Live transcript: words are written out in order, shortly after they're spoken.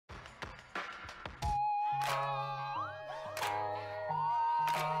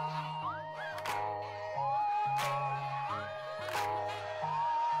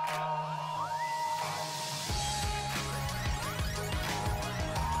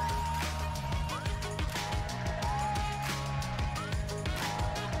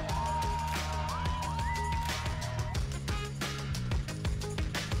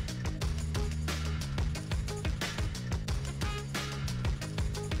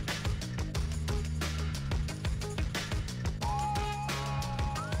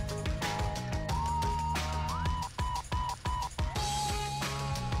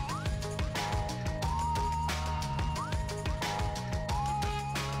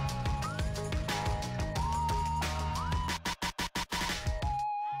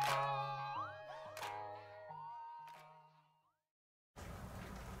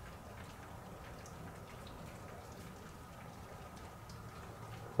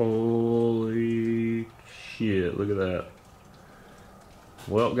Holy shit, look at that.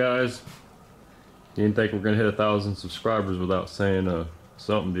 Well guys, you didn't think we're gonna hit 1,000 subscribers without saying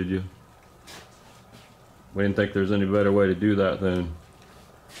something, did you? We didn't think there's any better way to do that than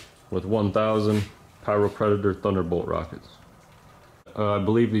with 1,000 Pyro Predator Thunderbolt rockets. I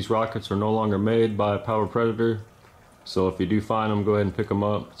believe these rockets are no longer made by Pyro Predator, so if you do find them, go ahead and pick them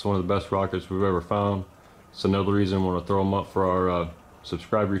up. It's one of the best rockets we've ever found. It's another reason I want to throw them up for our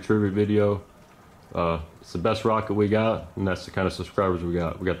subscriber tribute video. It's the best rocket we got, and that's the kind of subscribers we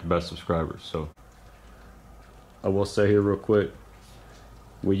got. We got the best subscribers. So I will say here real quick,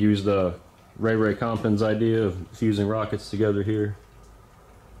 we used Ray Compton's idea of fusing rockets together here.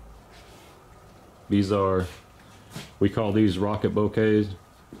 These are, we call these rocket bouquets.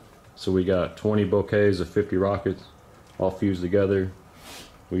 So we got 20 bouquets of 50 rockets all fused together.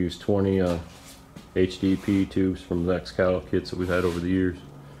 We use 20 HDP tubes from the X-Cal kits that we've had over the years.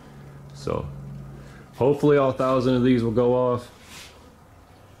 So hopefully all 1,000 of these will go off.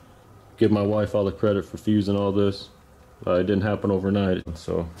 Give my wife all the credit for fusing all this. It didn't happen overnight,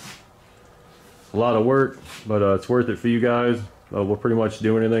 so a lot of work, but it's worth it for you guys. We'll pretty much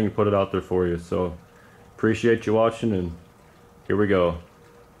do anything to put it out there for you. So appreciate you watching, and here we go.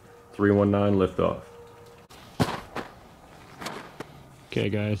 319 liftoff. Okay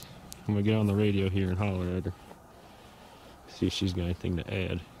guys, I'm gonna get on the radio here and holler at her. See if she's got anything to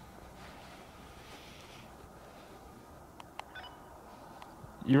add.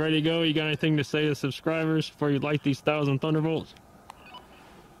 You ready to go? You got anything to say to subscribers before you light these 1,000 Thunderbolts?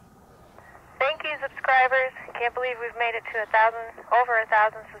 Thank you, subscribers. Can't believe we've made it to over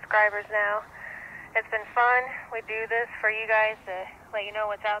 1,000 subscribers now. It's been fun. We do this for you guys to let you know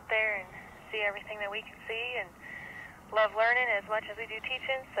what's out there and see everything that we can see, and love learning as much as we do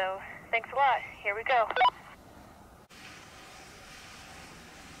teaching. So thanks a lot. Here we go.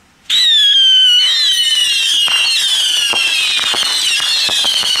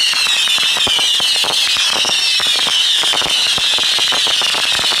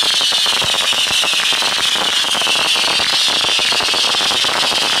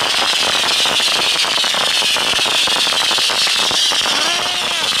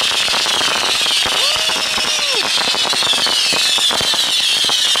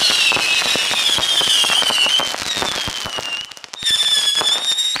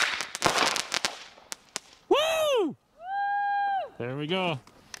 There we go.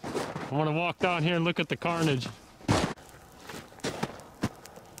 I want to walk down here and look at the carnage.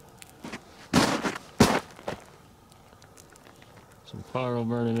 Some pyro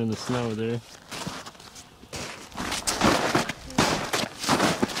burning in the snow there.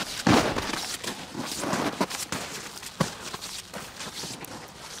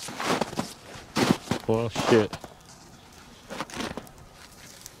 Well, shit.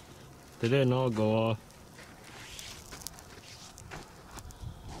 They didn't all go off.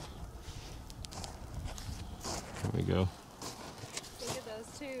 There we go. Look at those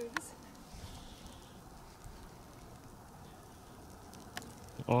tubes.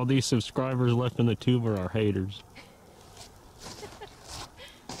 All these subscribers left in the tube are our haters.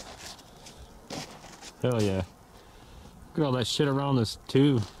 Hell yeah. Look at all that shit around this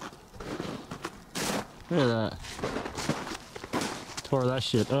tube. Look at that. Tore that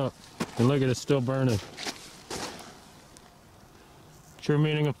shit up. And look at it, still burning. True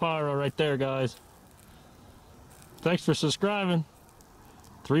meaning of pyro right there, guys. Thanks for subscribing.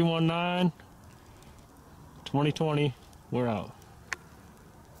 319 2020. We're out.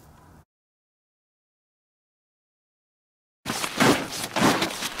 Oh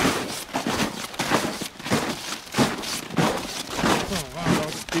wow,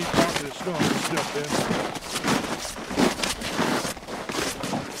 that's a deep pocket of snow I stepped in.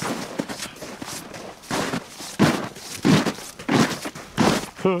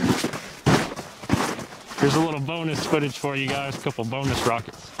 Here's a little bonus footage for you guys, a couple bonus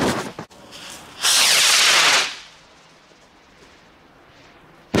rockets.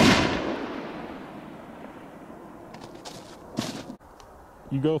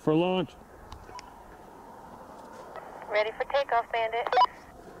 You go for launch? Ready for takeoff, Bandit.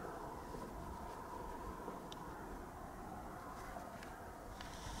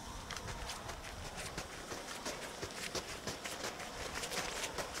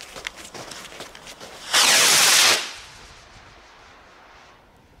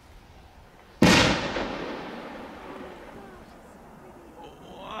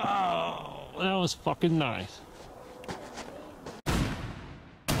 Wow, that was fucking nice.